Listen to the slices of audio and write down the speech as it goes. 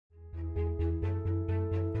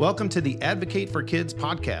Welcome to the Advocate for Kids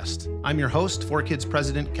podcast. I'm your host, 4Kids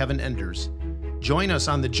President Kevin Enders. Join us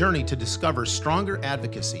on the journey to discover stronger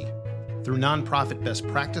advocacy through nonprofit best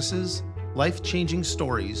practices, life-changing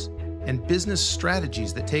stories, and business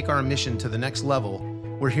strategies that take our mission to the next level.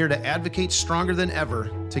 We're here to advocate stronger than ever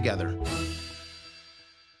together.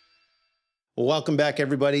 Well, welcome back,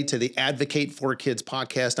 everybody, to the Advocate for Kids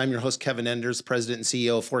podcast. I'm your host, Kevin Enders, President and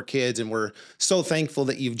CEO of 4Kids, and we're so thankful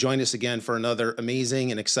that you've joined us again for another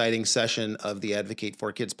amazing and exciting session of the Advocate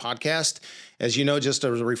for Kids podcast. As you know, just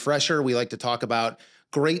as a refresher, we like to talk about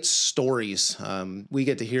great stories. We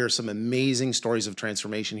get to hear some amazing stories of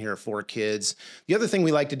transformation here at 4Kids. The other thing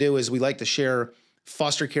we like to do is we like to share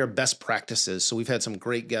foster care best practices. So we've had some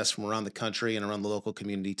great guests from around the country and around the local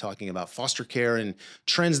community talking about foster care and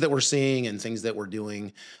trends that we're seeing and things that we're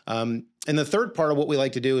doing. And the third part of what we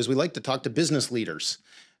like to do is we like to talk to business leaders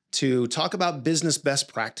to talk about business best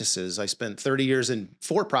practices. I spent 30 years in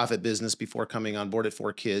for-profit business before coming on board at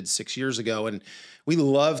 4Kids 6 years ago. And we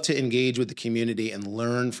love to engage with the community and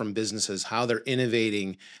learn from businesses, how they're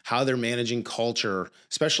innovating, how they're managing culture,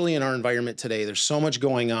 especially in our environment today. There's so much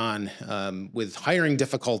going on with hiring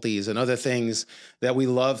difficulties and other things that we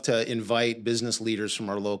love to invite business leaders from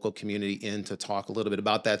our local community in to talk a little bit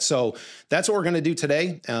about that. So that's what we're going to do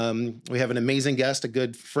today. We have an amazing guest, a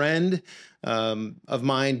good friend of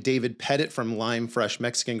mine, David Pettit from Lime Fresh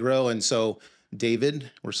Mexican Grill. And so, David,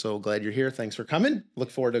 we're so glad you're here. Thanks for coming. Look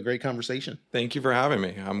forward to a great conversation. Thank you for having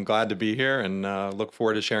me. I'm glad to be here and look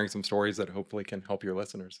forward to sharing some stories that hopefully can help your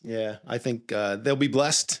listeners. Yeah, I think they'll be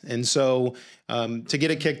blessed. And so to get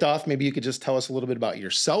it kicked off, maybe you could just tell us a little bit about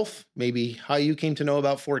yourself, maybe how you came to know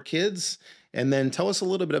about 4Kids, and then tell us a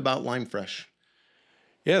little bit about Lime Fresh.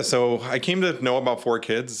 Yeah, so I came to know about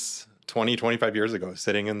 4Kids 25 years ago,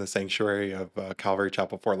 sitting in the sanctuary of Calvary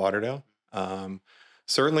Chapel, Fort Lauderdale.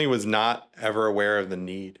 Certainly was not ever aware of the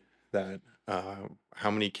need that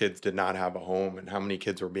how many kids did not have a home and how many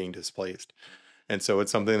kids were being displaced. And so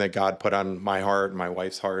it's something that God put on my heart and my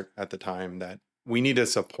wife's heart at the time that we need to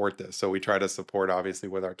support this. So we try to support, obviously,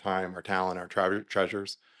 with our time, our talent, our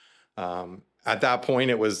treasures. At that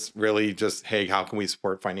point, it was really just, hey, how can we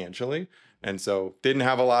support financially? And so didn't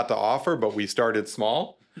have a lot to offer, but we started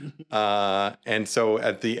small. And so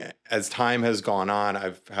as time has gone on,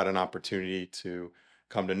 I've had an opportunity to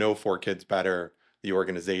come to know 4Kids better, the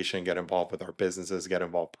organization, get involved with our businesses, get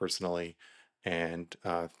involved personally. And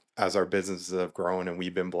as our businesses have grown and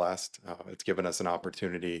we've been blessed, it's given us an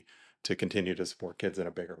opportunity to continue to support kids in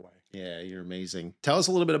a bigger way. Yeah, you're amazing. Tell us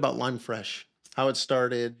a little bit about Lime Fresh, how it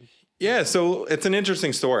started. Yeah, so it's an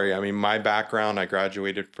interesting story. I mean, my background, I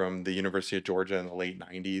graduated from the University of Georgia in the late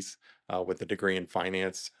 90s with a degree in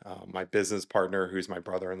finance. My business partner, who's my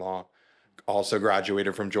brother-in-law, also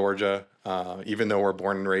graduated from Georgia. Even though we're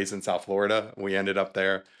born and raised in South Florida, we ended up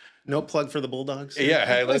there. No plug for the Bulldogs? Yeah,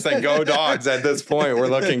 hey, listen, go Dogs at this point. We're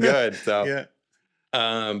looking good. So,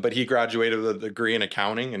 yeah. But he graduated with a degree in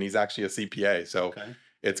accounting, and he's actually a CPA. So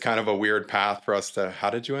it's kind of a weird path for us to, how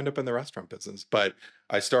did you end up in the restaurant business? But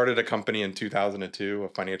I started a company in 2002, a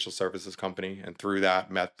financial services company, and through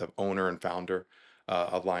that met the owner and founder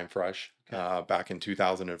of Lime Fresh back in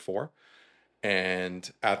 2004.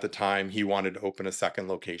 And at the time, he wanted to open a second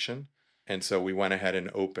location. And so we went ahead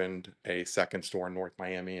and opened a second store in North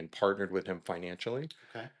Miami and partnered with him financially.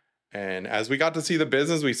 Okay. And as we got to see the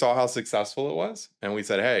business, we saw how successful it was. And we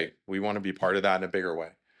said, hey, we want to be part of that in a bigger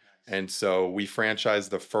way. Nice. And so we franchised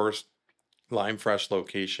the first Lime Fresh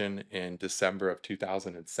location in December of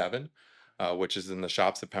 2007, which is in the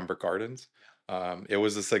shops at Pembroke Gardens. It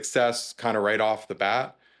was a success kind of right off the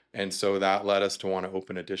bat. And so that led us to want to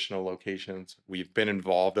open additional locations. We've been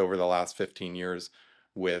involved over the last 15 years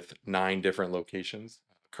with 9 different locations.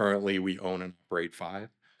 Currently, we own and operate 5.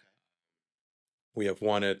 We have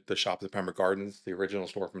one at the shops at Pembroke Gardens, the original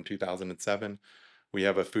store from 2007. We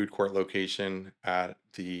have a food court location at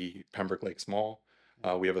the Pembroke Lakes Mall.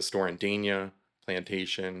 We have a store in Dania,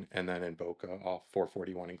 Plantation, and then in Boca off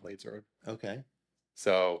 441 in Glades Road. Okay.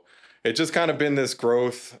 So it's just kind of been this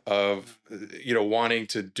growth of, wanting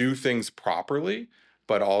to do things properly,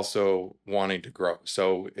 but also wanting to grow.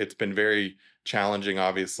 So it's been very challenging,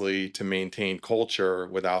 obviously, to maintain culture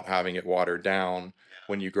without having it watered down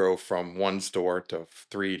when you grow from 1 store to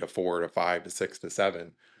 3 to 4 to 5 to 6 to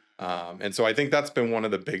 7. And so I think that's been one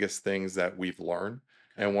of the biggest things that we've learned,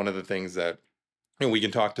 and one of the things that we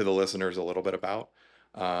can talk to the listeners a little bit about.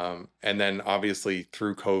 And then obviously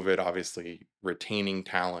through COVID, retaining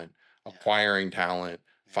talent, acquiring talent,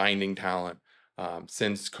 finding talent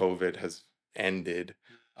since COVID has ended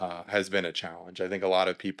has been a challenge. I think a lot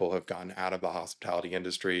of people have gotten out of the hospitality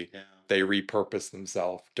industry. they repurposed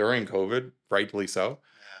themselves during COVID, rightfully so.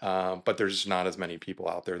 But there's just not as many people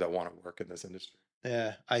out there that want to work in this industry.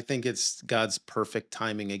 Yeah, I think it's God's perfect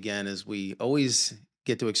timing again, as we always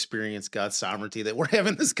get to experience God's sovereignty. That we're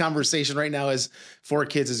having this conversation right now as Four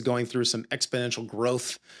Kids is going through some exponential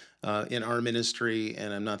growth in our ministry,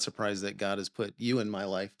 and I'm not surprised that God has put you in my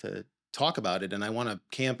life to talk about it. And I want to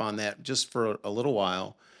camp on that just for a little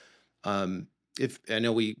while. If I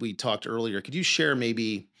know we talked earlier, could you share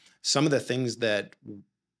maybe some of the things that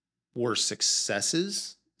were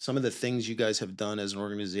successes, some of the things you guys have done as an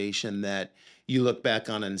organization that you look back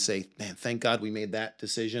on and say, man, thank God we made that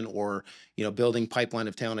decision, or, building pipeline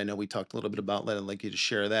of talent. I know we talked a little bit about that. I'd like you to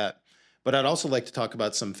share that. But I'd also like to talk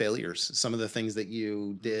about some failures, some of the things that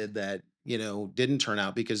you did that, didn't turn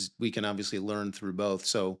out, because we can obviously learn through both.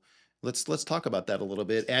 So let's talk about that a little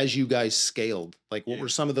bit as you guys scaled. Like, what Yeah. were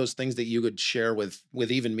some of those things that you could share with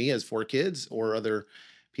even me as Four Kids, or other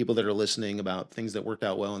people that are listening, about things that worked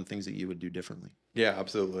out well and things that you would do differently? Yeah,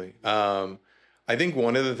 absolutely. I think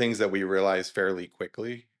one of the things that we realized fairly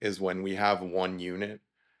quickly is when we have one unit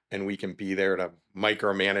and we can be there to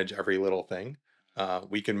micromanage every little thing,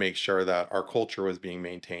 we can make sure that our culture was being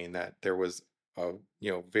maintained, that there was a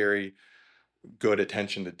very good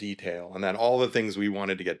attention to detail, and that all the things we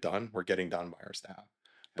wanted to get done were getting done by our staff.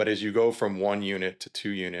 But as you go from one unit to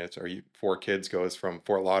two units, or Four Kids goes from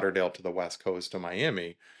Fort Lauderdale to the West Coast to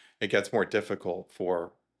Miami, it gets more difficult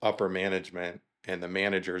for upper management and the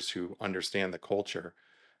managers who understand the culture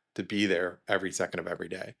to be there every second of every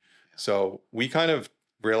day. So we kind of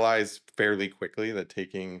realized fairly quickly that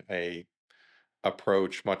taking a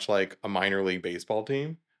approach, much like a minor league baseball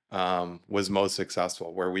team, was most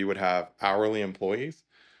successful, where we would have hourly employees,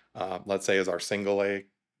 let's say as our single A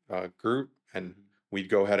group, and we'd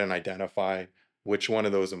go ahead and identify which one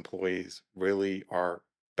of those employees really are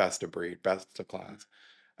best of breed, best of class.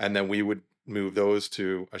 And then we would move those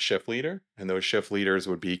to a shift leader, and those shift leaders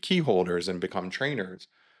would be key holders and become trainers.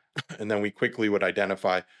 And then we quickly would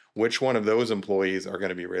identify which one of those employees are going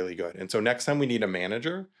to be really good. And so next time we need a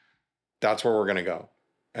manager, that's where we're going to go.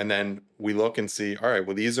 And then we look and see, all right,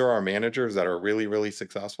 well, these are our managers that are really, really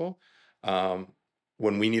successful.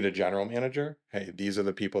 When we need a general manager, hey, these are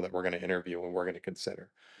the people that we're going to interview and we're going to consider.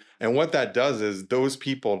 And what that does is those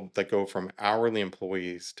people that go from hourly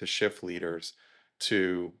employees to shift leaders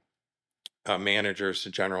to managers to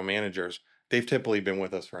general managers, they've typically been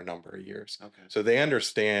with us for a number of years. Okay. So they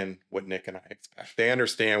understand what Nick and I expect. They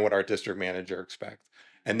understand what our district manager expects.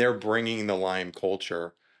 And they're bringing the Lime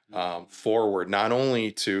culture forward, not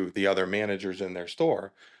only to the other managers in their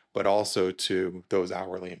store, but also to those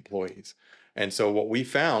hourly employees. And so what we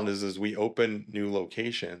found is as we open new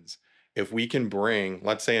locations, if we can bring,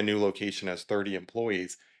 let's say a new location has 30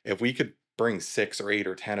 employees, if we could bring 6 or 8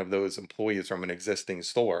 or 10 of those employees from an existing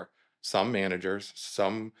store, some managers,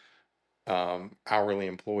 some hourly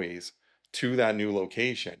employees, to that new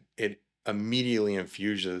location, it immediately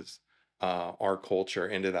infuses our culture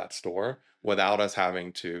into that store without us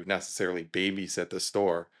having to necessarily babysit the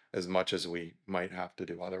store as much as we might have to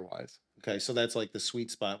do otherwise. Okay, so that's like the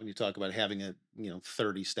sweet spot when you talk about having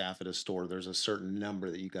 30 staff at a store. There's a certain number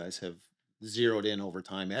that you guys have zeroed in over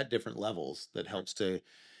time at different levels that helps to,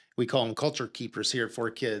 we call them culture keepers here at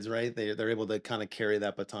Four Kids, right? They're able to kind of carry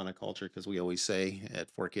that baton of culture, because we always say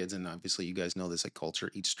at Four Kids, and obviously you guys know this, at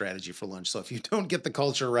culture eats strategy for lunch. So if you don't get the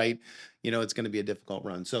culture right, it's going to be a difficult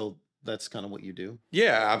run. So that's kind of what you do.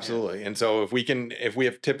 Yeah, absolutely. And so if we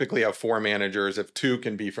have typically have 4 managers, if 2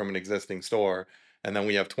 can be from an existing store, and then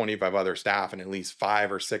we have 25 other staff, and at least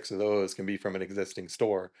 5 or 6 of those can be from an existing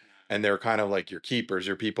store. And they're kind of like your keepers,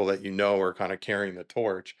 your people that are kind of carrying the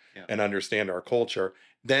torch and understand our culture.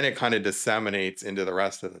 Then it kind of disseminates into the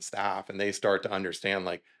rest of the staff, and they start to understand,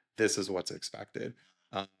 like, this is what's expected.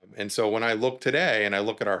 And so when I look today and I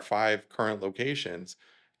look at our 5 current locations,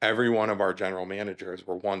 every one of our general managers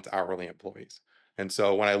were once hourly employees. And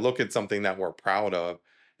so when I look at something that we're proud of,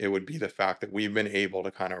 it would be the fact that we've been able to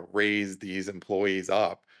kind of raise these employees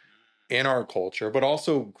up in our culture, but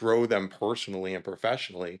also grow them personally and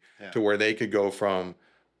professionally to where they could go from,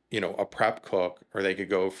 a prep cook, or they could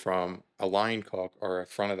go from a line cook or a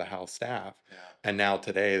front of the house staff. And now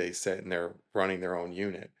today they sit and they're running their own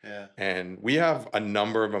unit. And we have a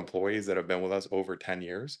number of employees that have been with us over 10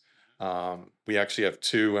 years. We actually have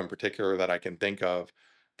 2 in particular that I can think of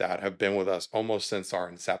that have been with us almost since our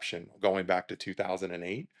inception, going back to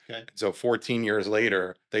 2008. Okay. So 14 years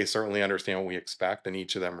later, they certainly understand what we expect, and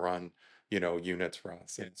each of them run, units for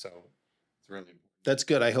us. And so it's really important. That's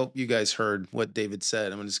good. I hope you guys heard what David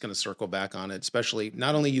said. I'm just going to circle back on it, especially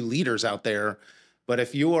not only you leaders out there, But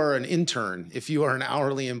if you are an intern, if you are an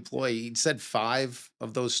hourly employee, you said 5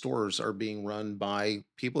 of those stores are being run by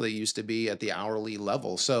people that used to be at the hourly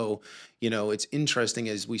level. So, it's interesting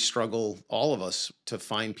as we struggle, all of us, to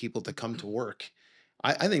find people to come to work.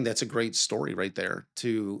 I think that's a great story right there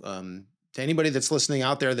to anybody that's listening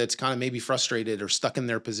out there that's kind of maybe frustrated or stuck in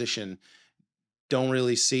their position, don't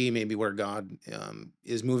really see maybe where God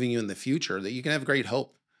is moving you in the future, that you can have great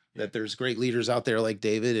hope that there's great leaders out there like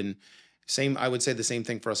David. And I would say the same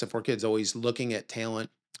thing for us at Four Kids, always looking at talent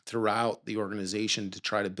throughout the organization to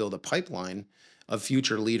try to build a pipeline of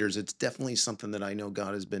future leaders. It's definitely something that I know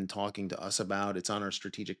God has been talking to us about. It's on our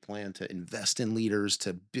strategic plan to invest in leaders,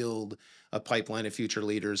 to build a pipeline of future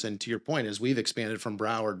leaders. And to your point, as we've expanded from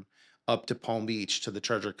Broward up to Palm Beach to the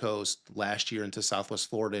Treasure Coast last year into Southwest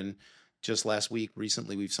Florida, and just last week,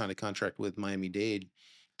 recently, we've signed a contract with Miami-Dade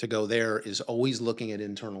to go there, is always looking at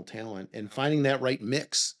internal talent and finding that right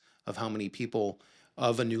mix of how many people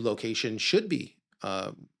of a new location should be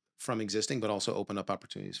from existing, but also open up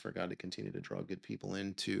opportunities for God to continue to draw good people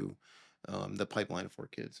into the pipeline of Four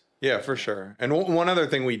Kids. Yeah, for sure. And one other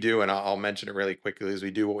thing we do, and I'll mention it really quickly, is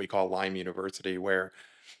we do what we call Lime University, where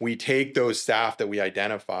we take those staff that we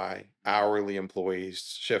identify, hourly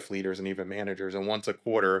employees, shift leaders, and even managers, and once a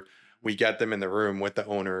quarter, we get them in the room with the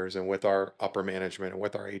owners and with our upper management and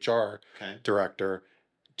with our HR director,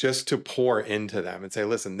 just to pour into them and say,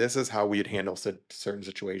 listen, this is how we'd handle certain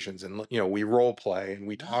situations. And, we role play and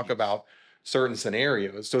we talk about certain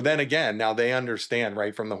scenarios. So then again, now they understand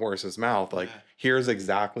right from the horse's mouth, like, here's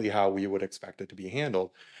exactly how we would expect it to be handled.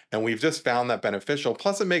 And we've just found that beneficial.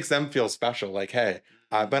 Plus, it makes them feel special. Like, hey,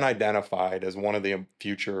 I've been identified as one of the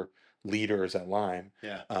future leaders at Lime.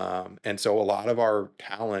 And so a lot of our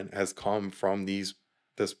talent has come from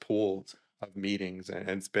this pool of meetings, and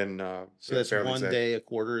it's been so that's one day a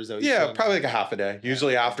quarter, is that what you yeah, said? probably like a half a day,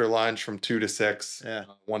 usually after lunch from 2 to 6.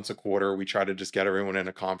 Once a quarter we try to just get everyone in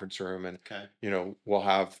a conference room, and we'll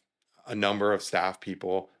have a number of staff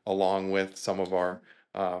people along with some of our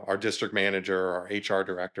district manager, our HR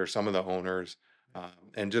director, some of the owners,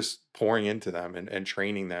 and just pouring into them and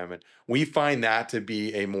training them. And we find that to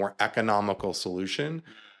be a more economical solution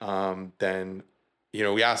than,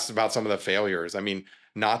 we asked about some of the failures. I mean,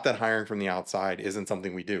 not that hiring from the outside isn't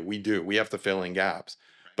something we do. We have to fill in gaps.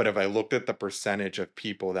 But if I looked at the percentage of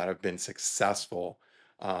people that have been successful,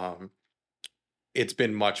 it's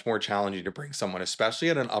been much more challenging to bring someone, especially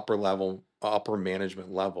at an upper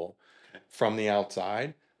management level, from the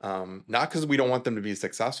outside. Not because we don't want them to be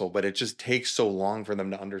successful, but it just takes so long for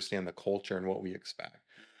them to understand the culture and what we expect.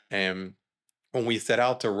 And when we set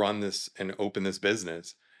out to run this and open this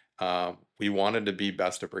business, we wanted to be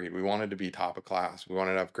best of breed. We wanted to be top of class. We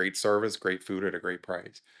wanted to have great service, great food at a great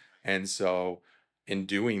price. And so in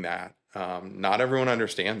doing that, not everyone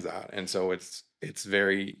understands that. And so it's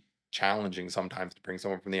very challenging sometimes to bring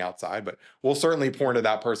someone from the outside, but we'll certainly pour into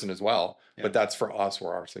that person as well. But that's for us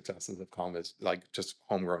where our successes have come, is like just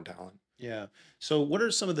homegrown talent. Yeah. So what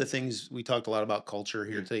are some of the things, we talked a lot about culture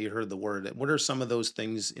here today, you heard the word. What are some of those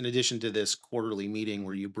things in addition to this quarterly meeting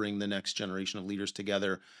where you bring the next generation of leaders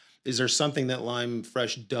together? Is there something that Lime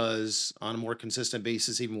Fresh does on a more consistent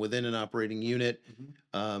basis, even within an operating unit,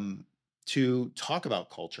 to talk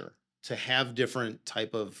about culture, to have different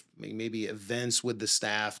type of maybe events with the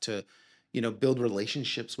staff to, build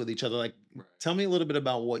relationships with each other? Like, tell me a little bit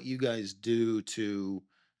about what you guys do to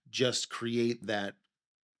just create that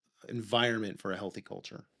environment for a healthy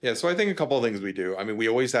culture. Yeah, so I think a couple of things we do. I mean, we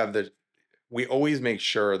always make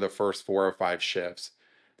sure the first 4 or 5 shifts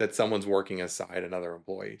that someone's working aside another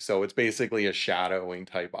employee. So it's basically a shadowing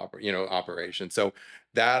type operation. So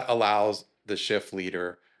that allows the shift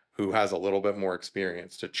leader who has a little bit more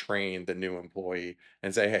experience to train the new employee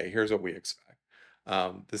and say, hey, here's what we expect.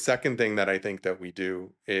 The second thing that I think that we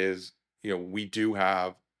do is, we do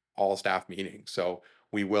have all staff meetings. So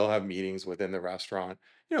we will have meetings within the restaurant,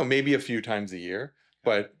 maybe a few times a year,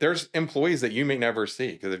 but there's employees that you may never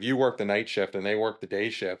see, because if you work the night shift and they work the day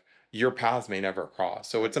shift, your paths may never cross.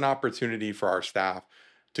 So it's an opportunity for our staff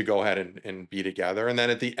to go ahead and be together. And then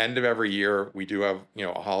at the end of every year, we do have,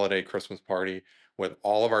 a holiday Christmas party with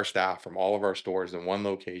all of our staff from all of our stores in one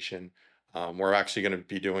location. We're actually going to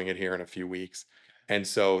be doing it here in a few weeks. And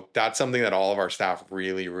so that's something that all of our staff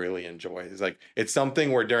really, really enjoy. It's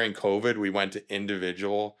something where during COVID, we went to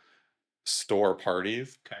individual store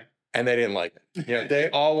parties. And they didn't like it. They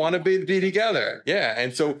all want to be together. Yeah.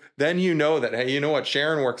 And so then that, hey, you know what?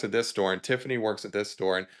 Sharon works at this store and Tiffany works at this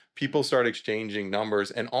store, and people start exchanging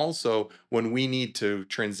numbers. And also when we need to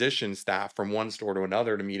transition staff from one store to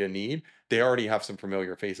another to meet a need, they already have some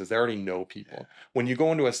familiar faces. They already know people. When you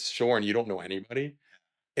go into a store and you don't know anybody,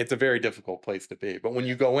 it's a very difficult place to be. But when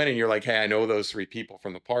you go in and you're like, hey, I know those three people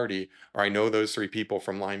from the party, or I know those three people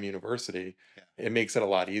from Lime University, Yeah. it makes it a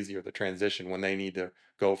lot easier the transition when they need to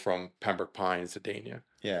go from Pembroke Pines to Dania.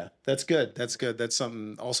 Yeah, that's good. That's good. That's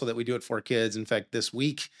something also that we do at For Kids. In fact, this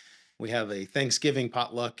week we have a Thanksgiving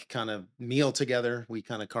potluck kind of meal together. We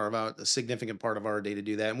kind of carve out a significant part of our day to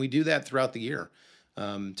do that. And we do that throughout the year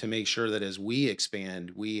to make sure that as we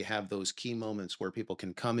expand, we have those key moments where people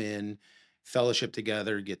can come in, fellowship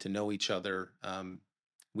together, get to know each other.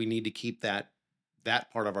 We need to keep that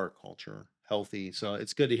part of our culture healthy. So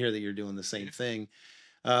it's good to hear that you're doing the same thing.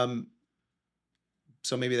 Um,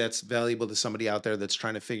 so maybe that's valuable to somebody out there that's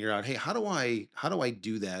trying to figure out, hey, how do I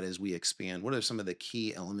do that as we expand? What are some of the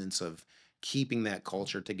key elements of keeping that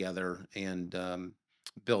culture together and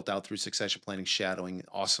built out through succession planning, shadowing?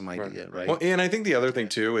 Awesome Right. idea, right? Well, and I think the other thing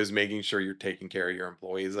too is making sure you're taking care of your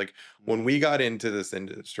employees. Like when we got into this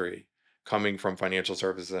industry, coming from financial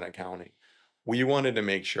services and accounting, we wanted to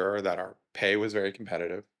make sure that our pay was very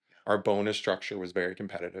competitive, our bonus structure was very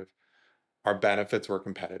competitive, our benefits were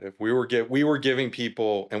competitive. We were giving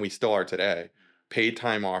people, and we still are today, paid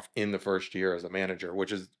time off in the first year as a manager,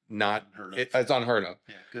 which is not Unheard of. it's unheard of.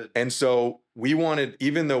 Yeah, good. And so we wanted,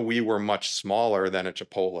 even though we were much smaller than a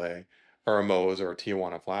Chipotle or a Moe's or a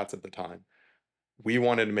Tijuana Flats at the time, we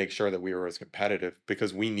wanted to make sure that we were as competitive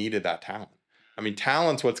because we needed that talent. I mean,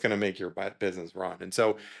 talent's what's going to make your business run. And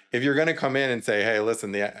so if you're going to come in and say, hey,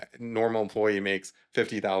 listen, the normal employee makes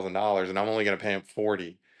 $50,000 and I'm only going to pay him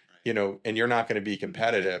 40, and you're not going to be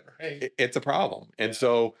competitive, Right. it's a problem. And Yeah.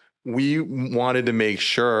 so we wanted to make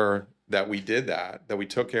sure that we did that we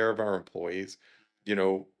took care of our employees.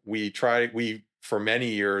 We for many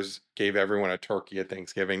years gave everyone a turkey at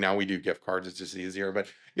Thanksgiving. Now we do gift cards. It's just easier. But,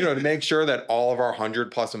 to make sure that all of our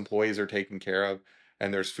 100+ employees are taken care of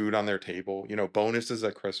and there's food on their table, bonuses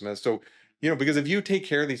at Christmas. So, because if you take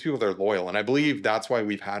care of these people, they're loyal. And I believe that's why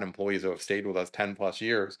we've had employees who have stayed with us 10+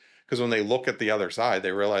 years. Because when they look at the other side,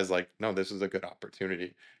 they realize like, no, this is a good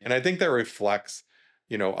opportunity. And I think that reflects,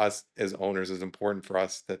 us as owners is important for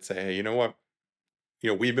us that say, hey, you know what?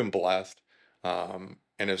 We've been blessed.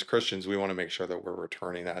 And as Christians, we want to make sure that we're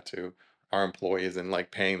returning that to our employees and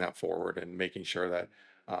like paying that forward and making sure that,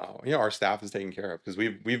 our staff is taken care of because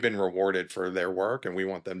we've been rewarded for their work and we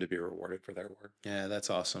want them to be rewarded for their work. Yeah, that's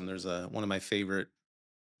awesome. There's one of my favorite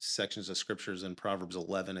sections of scriptures in Proverbs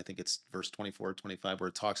 11. I think it's verse 24, 25, where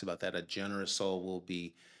it talks about that a generous soul will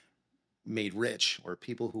be made rich, or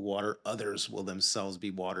people who water others will themselves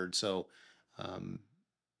be watered. So um,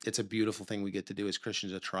 it's a beautiful thing we get to do as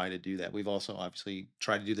Christians to try to do that. We've also obviously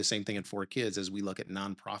tried to do the same thing in For Kids as we look at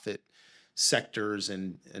nonprofit sectors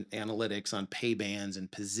and analytics on pay bands and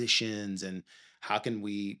positions and how can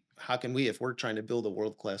we if we're trying to build a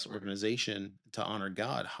world-class organization to honor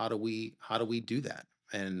God, how do we do that?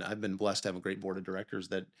 And I've been blessed to have a great board of directors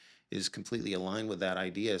that is completely aligned with that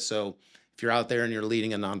idea. So if you're out there and you're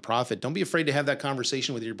leading a nonprofit, don't be afraid to have that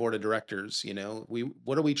conversation with your board of directors.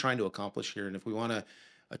 What are we trying to accomplish here? And if we want to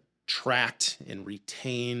attract and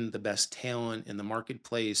retain the best talent in the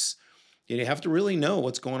marketplace, you have to really know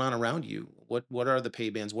what's going on around you. What are the pay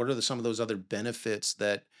bands? What are some of those other benefits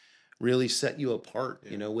that really set you apart,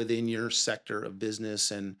 Yeah. within your sector of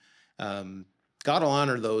business? And um, God will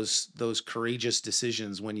honor those courageous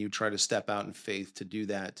decisions when you try to step out in faith to do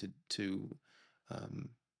that, to um,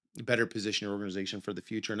 better position your organization for the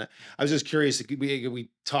future. And I was just curious. We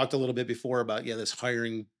talked a little bit before about this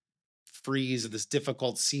hiring freeze, this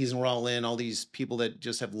difficult season we're all in, all these people that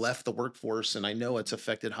just have left the workforce. And I know it's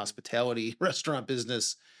affected hospitality, restaurant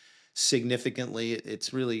business significantly.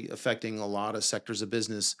 It's really affecting a lot of sectors of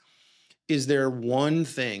business. Is there one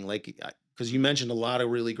thing, like, because you mentioned a lot of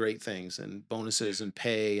really great things and bonuses and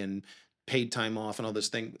pay and paid time off and all this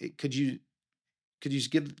thing. Could you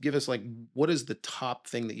just give us, like, what is the top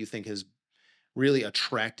thing that you think has really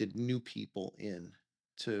attracted new people in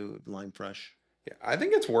to Lime Fresh? Yeah, I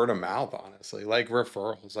think it's word of mouth, honestly, like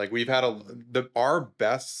referrals. Like we've had our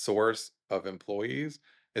best source of employees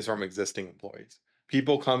is from existing employees.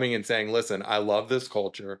 People coming and saying, listen, I love this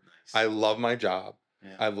culture. I Nice. love my job.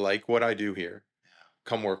 Yeah. I like what I do here.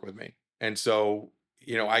 Come work with me. And so,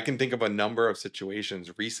 I can think of a number of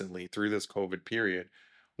situations recently through this COVID period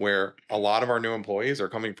where a lot of our new employees are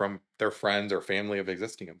coming from their friends or family of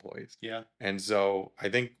existing employees. Yeah. And so I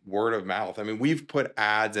think word of mouth. I mean, we've put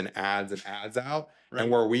ads and ads and ads out, and Right.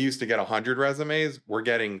 where we used to get 100 resumes, we're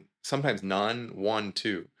getting sometimes none, one,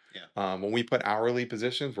 two. Yeah. When we put hourly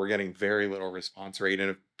positions, we're getting very little response rate. And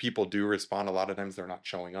if people do respond, a lot of times they're not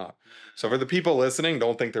showing up. So for the people listening,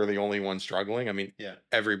 don't think they're the only ones struggling. I mean, Yeah.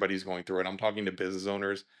 everybody's going through it. I'm talking to business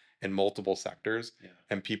owners in multiple sectors, Yeah.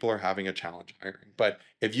 and people are having a challenge hiring. But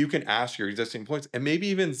if you can ask your existing employees and maybe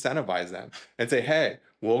even incentivize them and say, hey,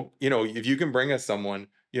 well, if you can bring us someone,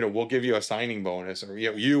 we'll give you a signing bonus, or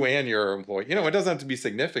you and your employee. It doesn't have to be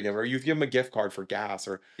significant, or you give them a gift card for gas,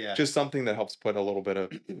 or Yeah. just something that helps put a little bit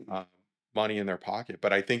of money in their pocket.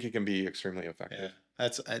 But I think it can be extremely Yeah. effective.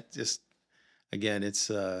 I just, again,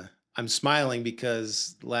 I'm smiling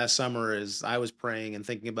because last summer, as I was praying and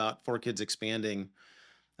thinking about Four Kids expanding,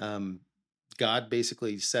 um, God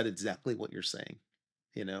basically said exactly what you're saying,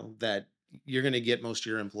 that you're going to get most of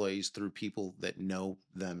your employees through people that know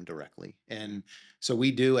them directly. And so we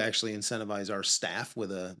do actually incentivize our staff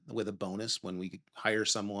with a bonus when we hire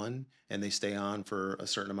someone and they stay on for a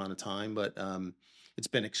certain amount of time. But it's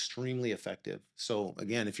been extremely effective. So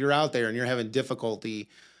again, if you're out there and you're having difficulty,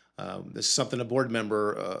 this is something a board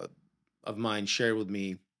member of mine shared with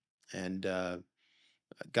me, and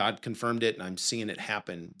God confirmed it, and I'm seeing it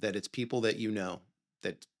happen. That it's people that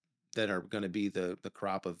that are going to be the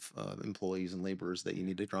crop of employees and laborers that you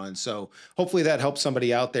need to draw in. So hopefully that helps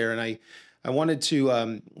somebody out there. And I wanted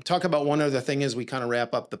to talk about one other thing as we kind of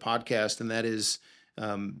wrap up the podcast, and that is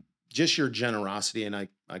just your generosity. And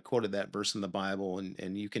I quoted that verse in the Bible,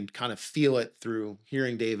 and you can kind of feel it through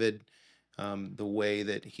hearing David, the way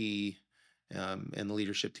that he and the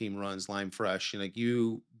leadership team runs Lime Fresh. And like,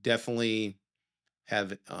 you definitely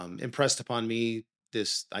have impressed upon me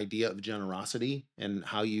this idea of generosity and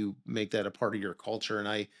how you make that a part of your culture. And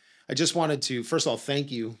I just wanted to, first of all, thank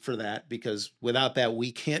you for that, because without that,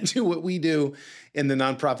 we can't do what we do in the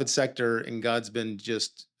nonprofit sector. And God's been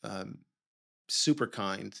just super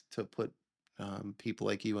kind to put people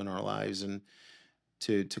like you in our lives, and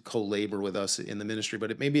to co-labor with us in the ministry.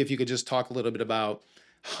 But maybe if you could just talk a little bit about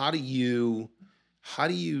how do you how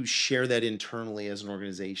do you share that internally as an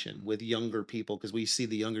organization with younger people? Because we see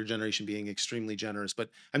the younger generation being extremely generous. But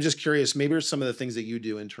I'm just curious, maybe there's some of the things that you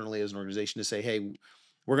do internally as an organization to say, hey,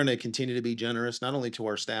 we're going to continue to be generous, not only to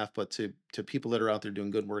our staff, but to people that are out there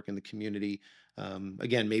doing good work in the community.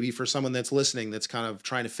 Again, maybe for someone that's listening, that's kind of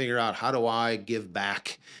trying to figure out, how do I give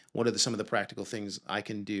back? What are some of the practical things I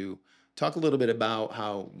can do? Talk a little bit about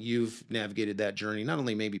how you've navigated that journey, not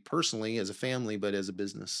only maybe personally as a family, but as a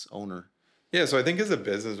business owner. Yeah, so I think as a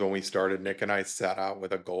business, when we started, Nick and I set out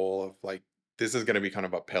with a goal of like, this is going to be kind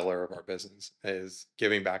of a pillar of our business, is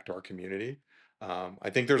giving back to our community. I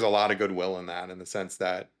think there's a lot of goodwill in that, in the sense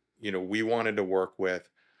that, we wanted to work with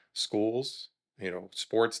schools,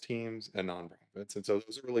 sports teams, and nonprofits. And so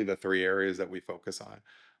those are really the three areas that we focus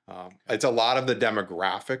on. It's a lot of the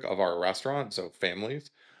demographic of our restaurant, so families.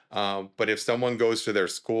 But if someone goes to their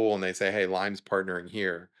school and they say, hey, Lime's partnering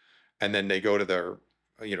here, and then they go to their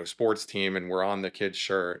sports team and we're on the kid's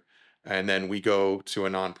shirt, and then we go to a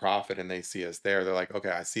nonprofit and they see us there, they're like, okay,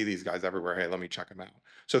 I see these guys everywhere, hey, let me check them out.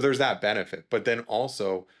 So there's that benefit. But then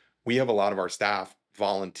also, we have a lot of our staff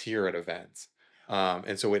volunteer at events,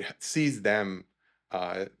 and so it sees them,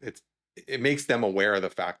 it makes them aware of the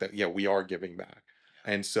fact that, yeah, we are giving back.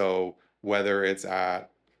 And so whether it's at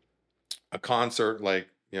a concert like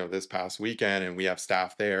this past weekend and we have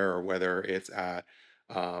staff there, or whether it's at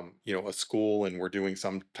a school and we're doing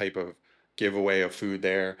some type of giveaway of food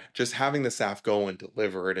there, just having the staff go and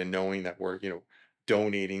deliver it, and knowing that we're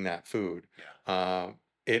donating that food,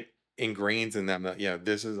 it ingrains in them that,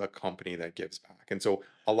 this is a company that gives back. And so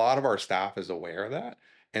a lot of our staff is aware of that.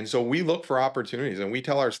 And so we look for opportunities, and we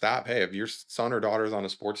tell our staff, hey, if your son or daughter's on a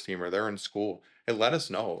sports team or they're in school, hey, let us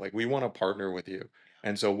know, like, we want to partner with you.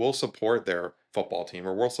 And so we'll support their football team,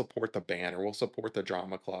 or we'll support the band, or we'll support the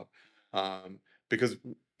drama club. Because,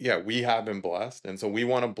 yeah, we have been blessed. And so we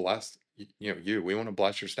want to bless, we want to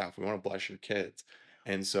bless your staff. We want to bless your kids.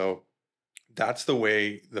 And so that's the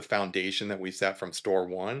way, the foundation that we set from store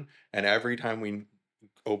one. And every time we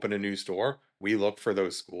open a new store, we look for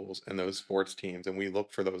those schools and those sports teams, and we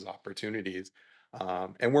look for those opportunities.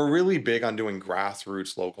 And we're really big on doing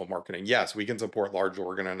grassroots local marketing. Yes, we can support large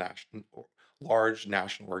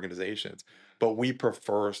national organizations, but we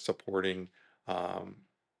prefer supporting um,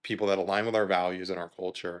 people that align with our values and our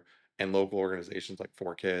culture, and local organizations like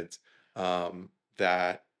Four Kids,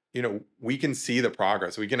 that we can see the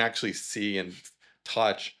progress. We can actually see and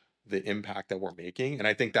touch the impact that we're making, and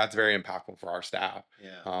I think that's very impactful for our staff,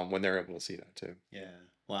 Yeah. when they're able to see that too. Yeah.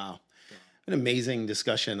 Wow. An amazing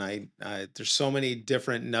discussion. There's so many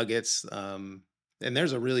different nuggets, and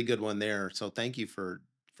there's a really good one there. So thank you for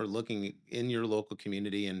looking in your local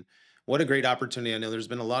community, and what a great opportunity. I know there's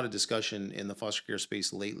been a lot of discussion in the foster care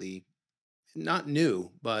space lately, not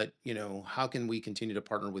new, but how can we continue to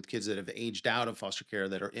partner with kids that have aged out of foster care,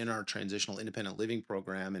 that are in our transitional independent living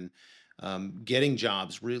program, and getting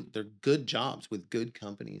jobs. They're good jobs with good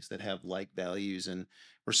companies that have like values, and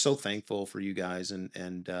we're so thankful for you guys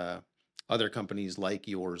and other companies like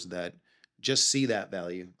yours that just see that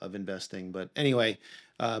value of investing. But anyway,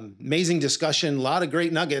 amazing discussion, a lot of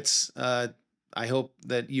great nuggets. I hope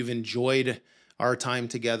that you've enjoyed our time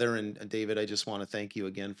together. And David, I just want to thank you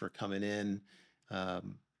again for coming in.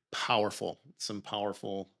 Um, some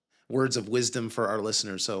powerful words of wisdom for our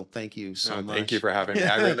listeners. So thank you so No, thank you much. for having me.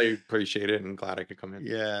 I really appreciate it and glad I could come in.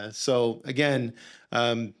 Yeah. So again,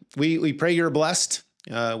 we pray you're blessed.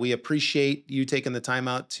 We appreciate you taking the time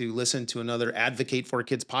out to listen to another Advocate for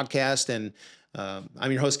Kids podcast. And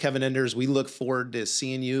I'm your host, Kevin Enders. We look forward to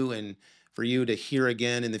seeing you and for you to hear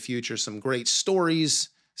again in the future some great stories,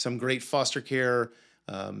 some great foster care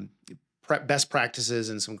um, best practices,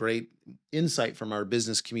 and some great insight from our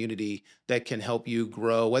business community that can help you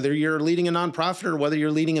grow, whether you're leading a nonprofit or whether you're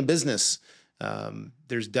leading a business.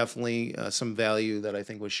 There's definitely some value that I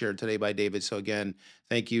think was shared today by David. So again,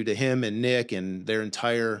 thank you to him and Nick and their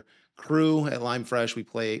entire crew at Lime Fresh. We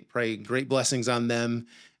pray great blessings on them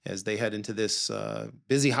as they head into this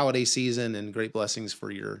busy holiday season, and great blessings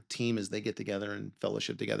for your team as they get together and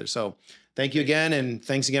fellowship together. So thank you again, and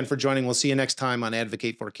thanks again for joining. We'll see you next time on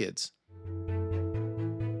Advocate for Kids.